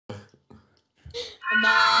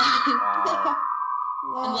Mom.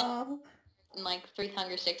 Wow. And like 3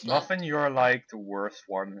 hunger sticks left. Muffin, you're like the worst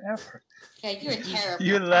warden ever. Yeah, you're terrible.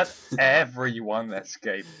 You let everyone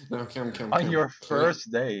escape Now, Cam, on your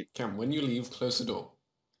first day. Cam, when you leave, close the door.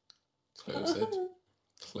 Close it.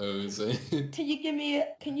 Close it. Can you give me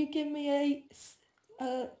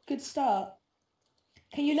a good start?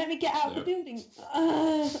 Can you let me get out of the building?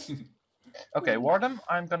 Okay, Warden,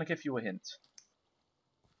 I'm gonna give you a hint.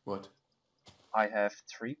 What? I have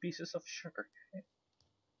 3 pieces of sugar.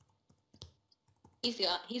 He's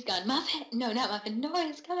gone. Muffin! No, not Muffin.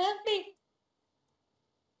 Noise, come help me!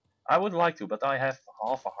 I would like to, but I have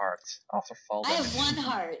half a heart after fall I damage. have 1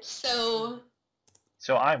 heart, so...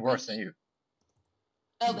 So I'm worse than you.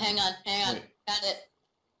 Oh, hang on. Wait. Got it.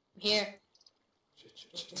 I'm here.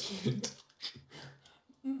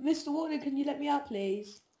 Mr. Warden, can you let me out,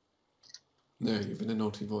 please? No, you've been a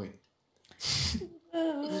naughty boy.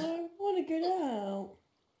 I want to get out.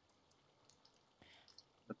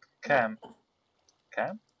 Cam?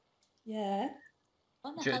 Yeah?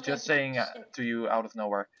 Just saying to you out of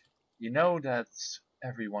nowhere, you know that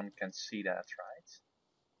everyone can see that,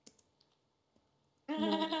 right?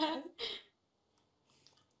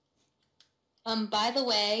 No. By the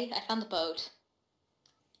way, I found the boat.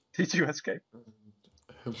 Did you escape?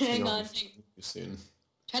 Hang on. Soon.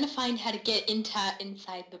 Trying to find how to get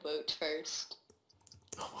inside the boat first.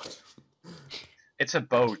 Oh, what? It's a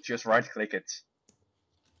boat, just right click it.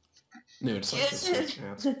 No, it's like It's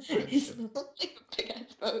Like a big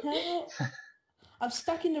ass boat. Help. I'm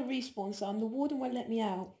stuck in the respawn zone. The warden won't let me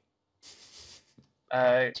out.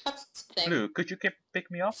 Thing. Blue, could you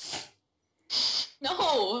pick me up?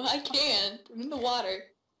 No, I can't. I'm in the water.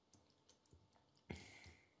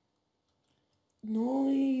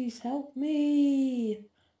 Noise, help me.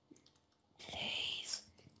 Please.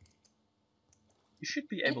 You should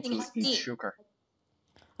be able to Anything eat is sugar.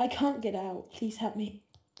 I can't get out. Please help me.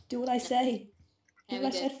 Do what I say. Do Yeah,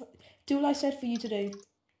 what I said for you to do.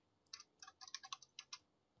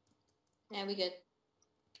 Yeah, we good.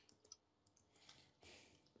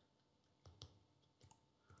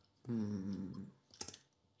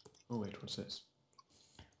 Oh wait, what's this?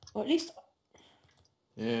 Or at least...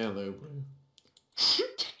 Hello, Blue.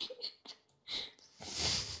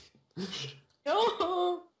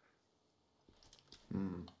 No!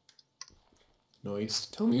 Noise,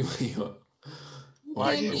 tell me where you are.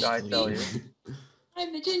 Why should I tell you?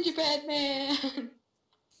 I'm the gingerbread man!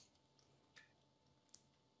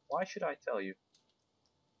 Why should I tell you?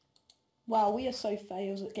 Wow, we are so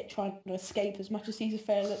fails at trying to escape as much as he's a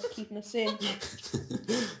fail at keeping us in.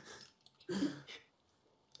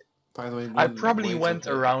 By the way, I probably went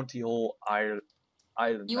around the whole island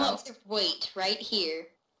You now. want to wait right here.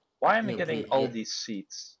 Why am I Yeah, getting Blue, all yeah. these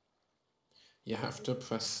seeds? You have to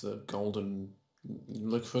press the golden...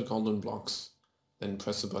 Look for golden blocks, then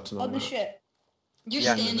press the button on On the that. ship. You're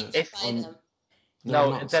Yeah, standing if- by them. No, No,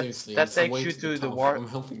 not that- seriously. that it's a takes way you to to the top. war- I'm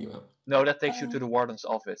helping you out. No, that takes you to the warden's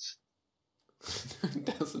office. It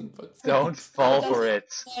doesn't, but... Don't fall for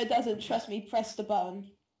it. No, it doesn't. Trust me. Press the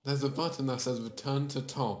button. There's a button that says return to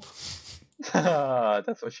top.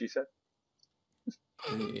 That's what she said.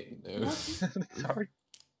 No. Sorry.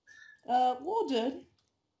 Warden.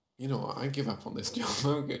 You know what, I give up on this job.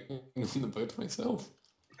 I'll get on the boat myself.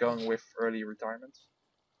 Going with early retirement.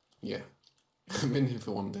 Yeah. I've been here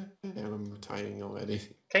for 1 day and I'm retiring already.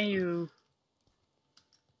 Can you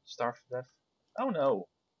starve to death? Oh no,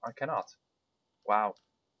 I cannot. Wow.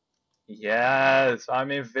 Yes,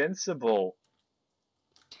 I'm invincible.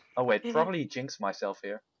 Oh wait, probably jinx myself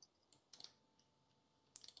here.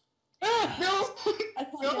 No! I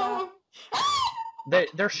can't get out.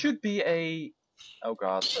 There should be a... Oh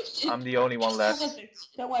god, I'm the only one left.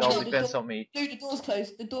 Don't worry. It all Blue, depends on me. Blue, the door's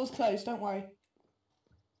closed. The door's closed. Don't worry.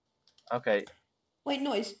 Okay, Wait,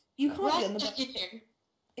 Noise. You can't be on the boat. here.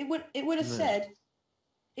 It would have No. said.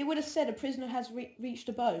 It would have said a prisoner has reached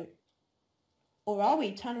a boat. Or are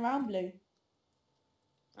we? Turn around, Blue.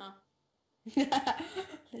 Oh.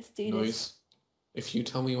 Let's do this. Noise. If you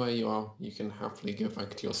tell me where you are, you can happily go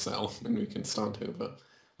back to your cell and we can start over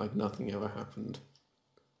like nothing ever happened.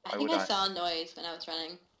 I think I saw a noise when I was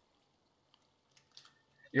running.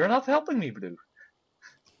 you're not helping me, Blue.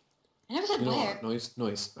 I never said You know where. what?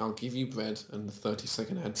 Noise. I'll give you bread and the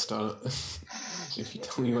 30-second head start if you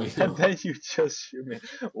tell me where you And are. then you just shoot me.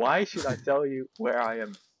 Why should I tell you where I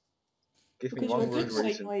am? Give me Because one you're word good, White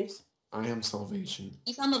reason. Noise. I am salvation.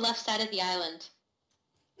 He's on the left side of the island.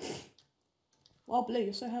 Wow, Blue,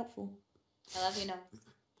 you're so helpful. I love you now.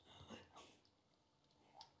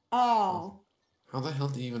 Oh. How the hell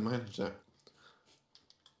do you even manage that?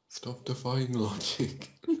 Stop defying logic.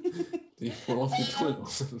 Did you fall off your toilet or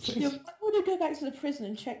something? Yeah, I want to go back to the prison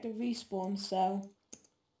and check the respawn cell.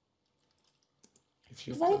 If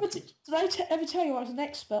you're Did I ever, perfect. ever tell you I was an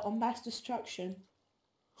expert on mass destruction?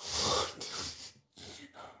 What?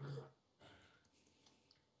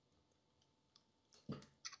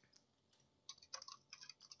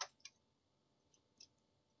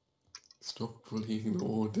 Stop bullying the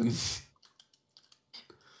warden.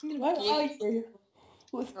 Where are you?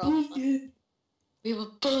 With We're all you? We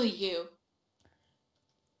will bully you.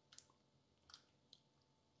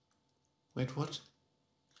 Wait, what?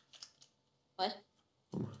 What?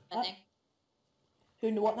 Oh, Nothing.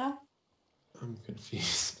 Who knew what now? I'm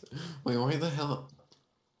confused. Wait, why the hell?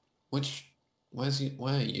 Where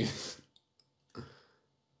are you?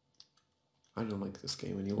 I don't like this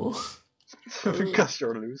game anymore. Because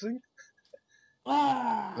you're losing?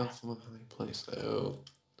 Ah! Well, from a high place. Oh,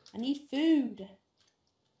 I need food.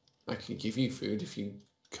 I can give you food if you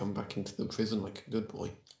come back into the prison like a good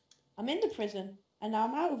boy. I'm in the prison, and now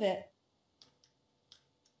I'm out of it.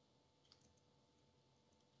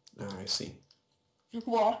 Ah, I see.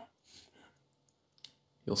 What?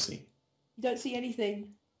 You'll see. You don't see anything.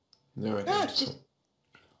 No, I No, don't. it's just...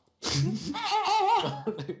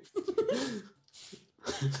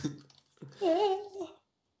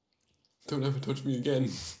 Don't ever touch me again.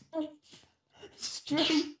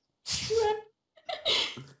 Straight.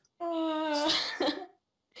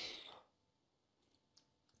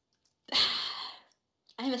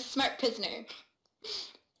 I'm a smart prisoner.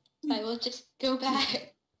 I will just go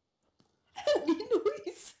back. Help me,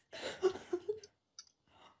 noise.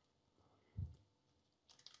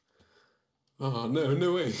 Oh no,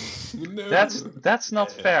 no way. No. That's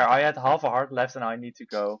not fair. I had half a heart left and I need to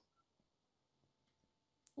go.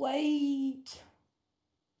 Wait.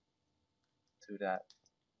 Do that.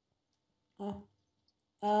 Oh.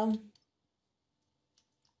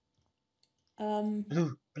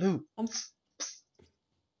 Blue. What?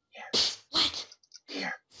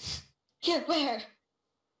 Here. Here, where?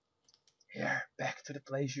 Here. Back to the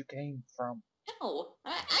place you came from. No,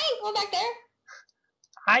 I ain't going back there.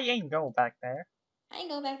 I ain't going back there. I ain't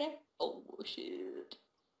going back there. Oh, shit.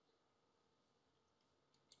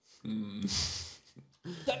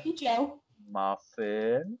 Don't be Joe.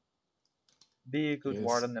 Muffin. Be a good Yes.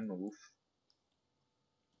 warden and move.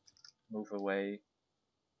 Move away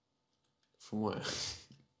From where?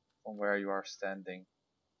 from where you are standing.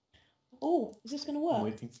 Oh, is this gonna I'm work?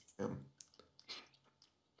 waiting for him.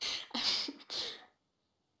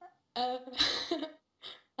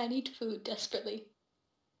 I need food desperately.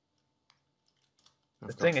 The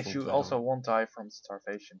I've thing got is, full you power. also won't die from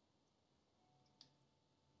starvation.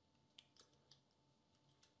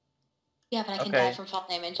 Yeah, but I can Okay, die from fall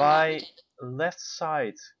damage. and not By regen. left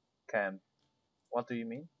side camp. What do you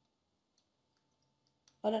mean?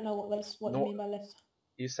 I don't know what No. you mean by left.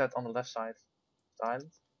 You said on the left side of the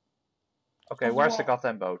island? Okay, Of where's the what?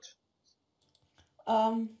 goddamn boat?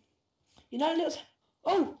 You know, little.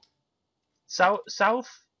 Oh, South?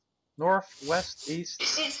 North? West? East?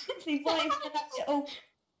 it's literally right in front of that little.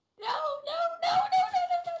 No, no, no, no, no,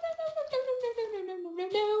 no, no, no, no, no, no, no, no,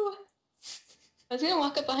 no. I was gonna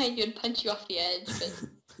walk up behind you and punch you off the edge,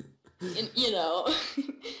 but you know.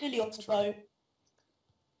 Lily on the boat.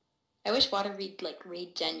 I wish water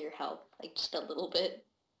regen your health, like just a little bit.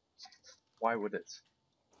 Why would it?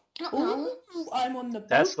 I don't know. Ooh, I'm on the boat.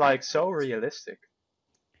 That's like so realistic.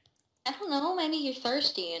 I don't know. Maybe you're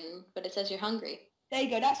thirsty, but it says you're hungry. There you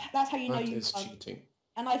go. That's how you know That you is won. cheating.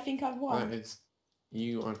 And I think I've won. That is...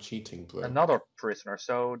 You are cheating, bro. Another prisoner,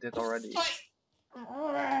 so did already. Fight.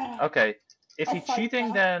 Okay, if I'll he's fight cheating,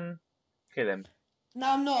 back. then kill him. No,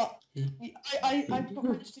 I'm not. Yeah. I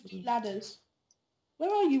managed to do ladders. Where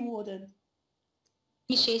are you, Warden?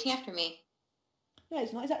 He's chasing after me. No,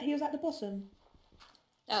 it's not. He was at the bottom.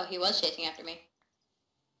 Oh, he was chasing after me.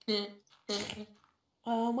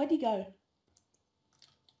 Where'd he go?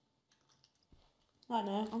 I don't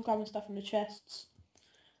know. I'm grabbing stuff from the chests.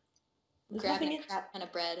 There's Grabbing nothing a in... crap ton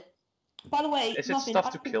of bread. By the way, Is it Muffin, stuff I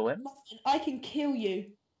to can- kill him? Muffin, I can kill you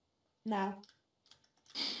now.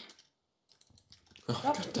 Oh,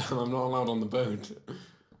 God damn, I'm not allowed on the boat.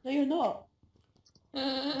 No, you're not.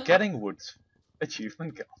 Getting wood.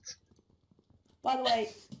 Achievement got. By the way,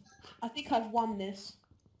 I think I've won this.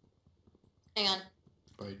 Hang on.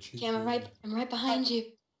 By cheating. Okay, I'm right behind you.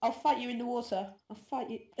 I'll fight you in the water. I'll fight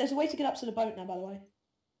you. There's a way to get up to the boat now, by the way.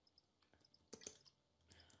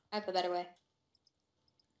 I have a better way.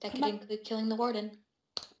 That Come could on. include killing the warden.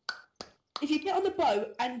 If you get on the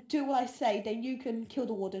boat and do what I say, then you can kill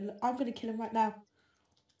the warden. I'm going to kill him right now.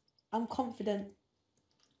 I'm confident.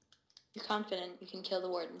 You're confident you can kill the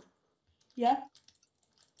warden. Yeah?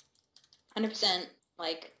 100%.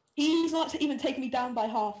 Like, He's not even taking me down by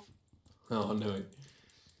half. Oh no.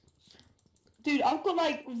 Dude, I've got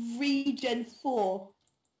like regen 4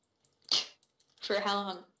 for how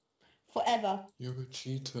long? forever. You're a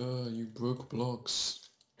cheater. You broke blocks.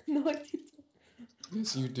 No, I didn't.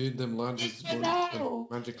 Yes, you did. Them ladders Get won't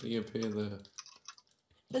out. magically appear there.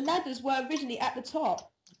 The ladders were originally at the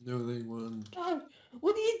top. No, they weren't. Oh,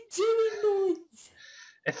 what are you doing, Noise?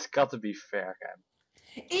 It's got to be fair,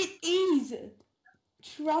 Cam. It is.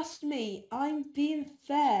 Trust me, I'm being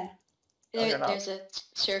fair. you're not. There's a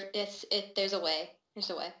there's a way. There's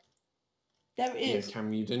a way. There is. Yeah,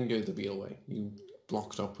 Cam, you didn't go the real way. You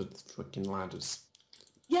blocked up with freaking ladders.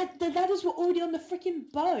 Yeah, the ladders were already on the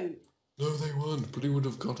freaking boat. No, they weren't. But he would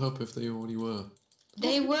have got up if they already were.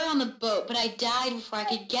 They were on the boat, but I died before I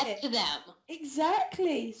could get to them.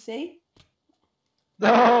 Exactly, see?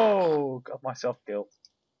 No! Got myself killed.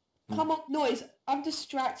 Come on, Noise. I'm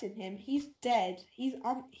distracting him. He's dead.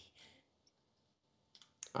 I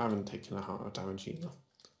haven't taken a heart damage either.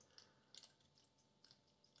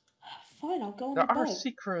 Fine, I'll go on There the are boat.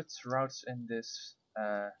 secret routes in this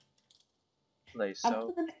place, And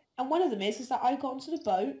so... one of them is that I got onto the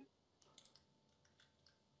boat.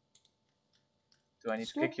 Do I need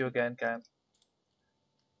to kick you again, Cam?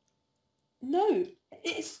 No,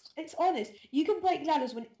 it's honest. You can break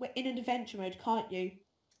ladders when we're in an adventure mode, can't you?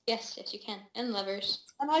 Yes, you can. And levers.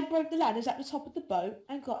 And I broke the ladders at the top of the boat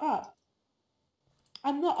and got up.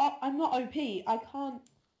 I'm not OP. I can't.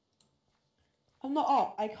 I'm not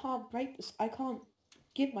up. I can't break this. I can't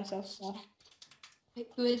give myself stuff. Wait,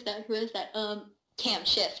 who is that? Who is that? Cam,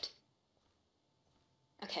 shift.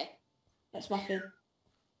 Okay, That's Muffin.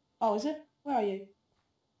 Oh, is it? Where are you?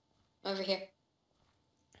 over here.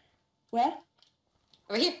 Where?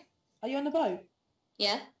 Over here. Are you on the boat?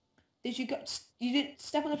 Yeah? You didn't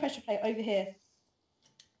step on the pressure plate over here.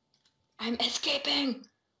 I'm escaping!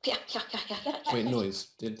 Yeah. Wait, Noise.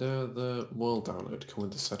 Did the world download come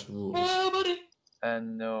with a set of rules? Oh, buddy!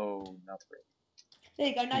 No, not really. There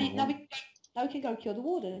you go. Now we can go kill the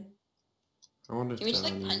warden. I wonder if Can we just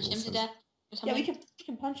there are like any punch him rules to then. death? Or Yeah, something? we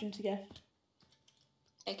can punch him to death.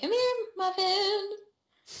 Hey, come here, Muffin!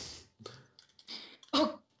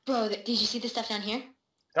 Oh, bro, did you see the stuff down here?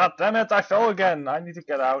 God damn it, I fell again! I need to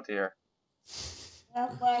get out here.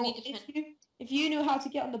 Well, need to if you knew how to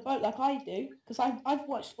get on the boat like I do, because I've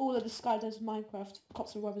watched all of the Skydivers Minecraft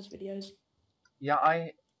Cops and Robbers videos. Yeah,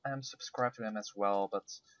 I am subscribed to him as well, but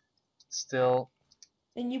still,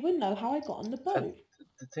 Then you would know how I got on the boat.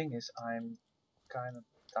 the thing is, I'm kind of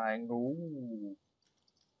dying. Ooh.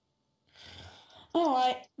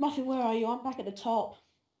 Alright, Muffin, where are you? I'm back at the top.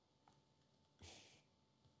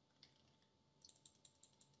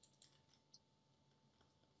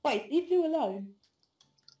 Wait, leave you alone.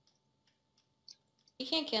 You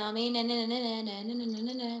can't kill me.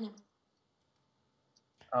 No.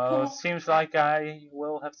 Oh, it seems like I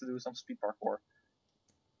will have to do some speed parkour.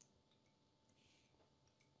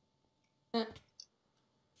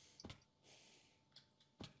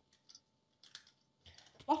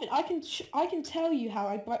 Muffin, I can tell you how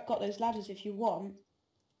I got those ladders if you want.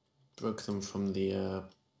 Broke them from the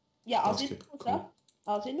Yeah, I was in the basket. water.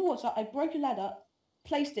 I was in the water. I broke a ladder,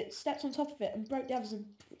 placed it, stepped on top of it, and broke the others, and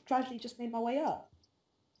gradually just made my way up.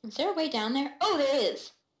 Is there a way down there? Oh, there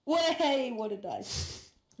is! Way, what a dice.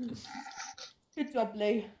 Good job,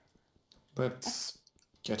 Blue. Let's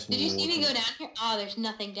get in Did you the see me water. go down here? Oh, there's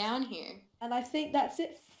nothing down here. And I think that's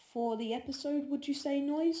it for the episode, would you say,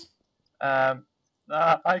 Noise?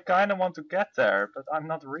 I kind of want to get there, but I'm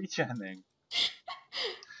not regening.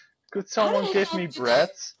 Could someone the give hell me did bread?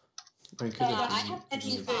 I could I have have been plenty of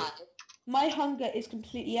using- food. My hunger is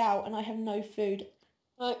completely out, and I have no food.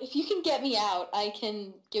 If you can get me out, I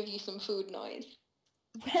can give you some food noise.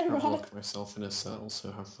 Where I've are locked myself in a cell,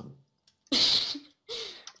 so have fun.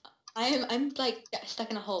 I'm like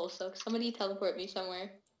stuck in a hole, so somebody teleport me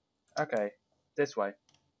somewhere. Okay, this way.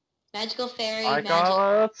 Magical fairy, I magic.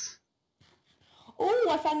 got it! Oh,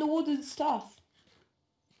 I found the warden's stuff.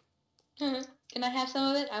 Can I have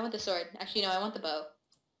some of it? I want the sword. Actually, no, I want the bow.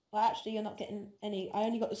 Well, actually, you're not getting any. I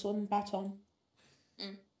only got the sword and baton.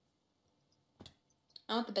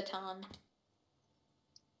 I want the baton.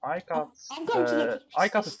 I got I'm going to look for I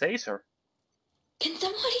got the Pixies. taser. Can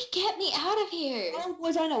somebody get me out of here? Oh,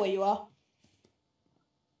 boys, I know where you are.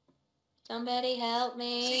 Somebody help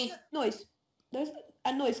me. Noise.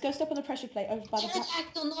 Noise, go step on the pressure plate over by the back.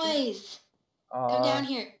 Pterodactyl noise. Come down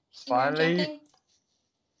here. See where I'm finally. jumping?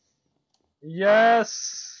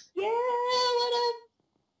 Yes! Yeah! What up?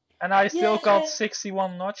 And I still got Yeah.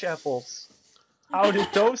 61 notch apples. How did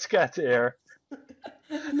those get here?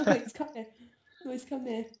 Noise, come here. Noise, come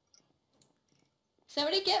here.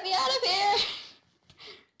 Somebody get me out of here!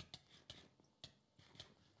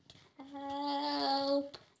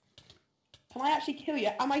 Help! Can I actually kill you?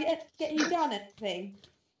 Am I getting you down anything?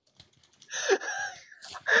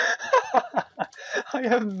 I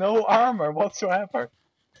have no armor whatsoever.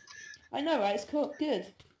 I know, right? It's cool.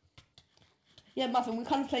 Good. Yeah, Muffin, we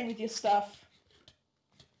can't play with your stuff.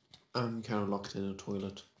 I'm kind of locked in a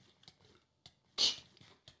toilet.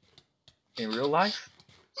 In real life?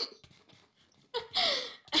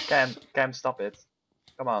 Cam, stop it.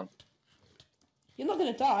 Come on. You're not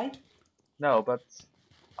gonna die. No, but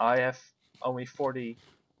I have only 40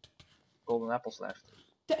 golden apples left.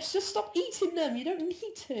 Just stop eating them. You don't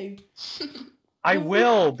need to. I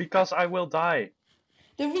will, because I will die.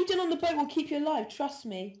 The region on the boat will keep you alive. Trust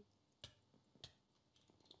me.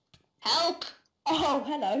 Help! Oh,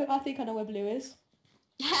 hello. I think I know where Blue is.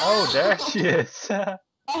 Help! Oh, there she is. Oh,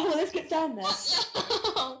 well, let's get down there.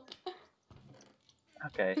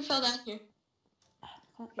 Okay. Who fell down here?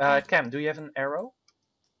 Can't get down. Cam, do you have an arrow?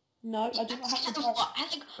 No, I do not have to. I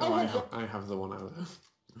think Oh, I have the one out there.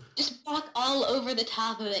 just walk all over the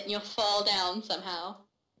top of it and you'll fall down somehow.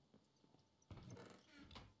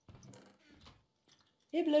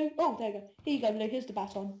 Here, Blue. Oh, there you go. Here you go, Blue. Here's the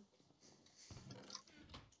baton.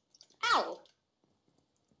 Ow!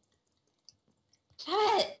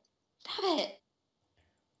 Stop it! Stop it!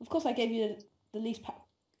 Of course, I gave you the least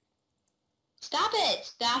Stop it!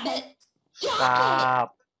 Stop it!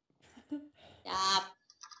 Stop. Stop!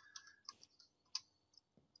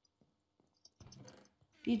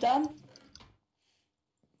 You done?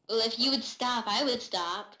 Well, if you would stop, I would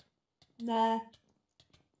stop. Nah.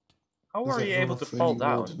 How Is were you everyone able to off fall really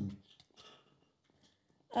down? golden?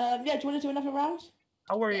 Yeah, do you want to do another round?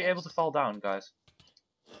 How were you able to fall down, guys?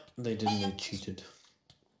 They didn't, they cheated.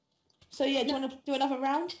 So yeah, do you want to do another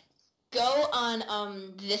round? Go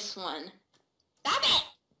on, this one. Stop it!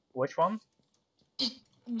 Which one? Just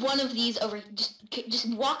one of these over, just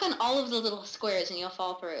walk on all of the little squares and you'll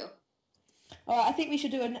fall through. Alright, I think we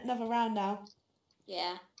should do another round now.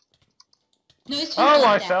 Yeah. No, it's Oh,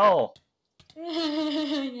 I fell.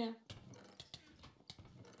 Yeah.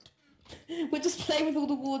 We're just playing with all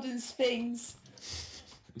the warden's things.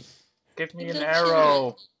 Give me It's an a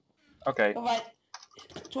arrow. Okay. Alright.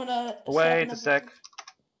 Do you want to... Wait a sec.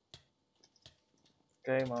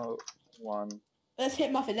 Game mode 1. Let's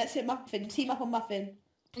hit Muffin. Let's hit Muffin. Team up on Muffin.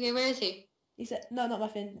 Okay, where is he? He said... No, not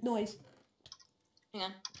Muffin. Noise. Hang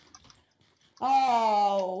on.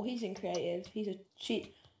 Oh, he's in creative. He's a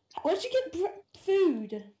cheat. Where did you get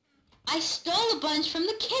food? I stole a bunch from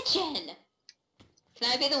the kitchen!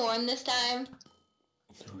 Can I be the one this time?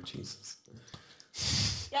 Oh, Jesus.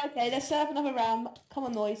 Yeah, okay, let's set up another round. Come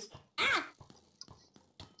on, Noise. Ah!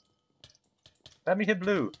 Let me hit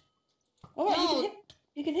blue. Alright, No.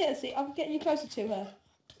 you can hit her, see? I'm getting you closer to her.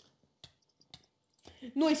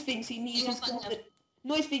 Noise thinks he needs his...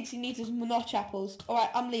 Noise thinks he needs his notch apples. Alright,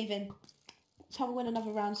 I'm leaving. Time to win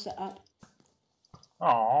another round set up.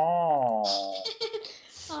 Aww.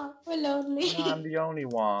 Oh, we're lonely. I'm the only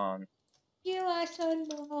one. You are so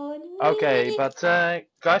lonely. Okay, but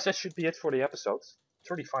guys, that should be it for the episode.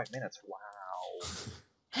 35 minutes.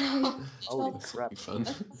 Wow. Holy That's crap. be fun.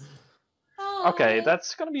 Okay,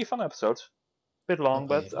 that's gonna be a fun episode. Bit long,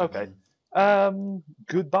 but okay.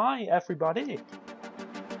 Goodbye, everybody.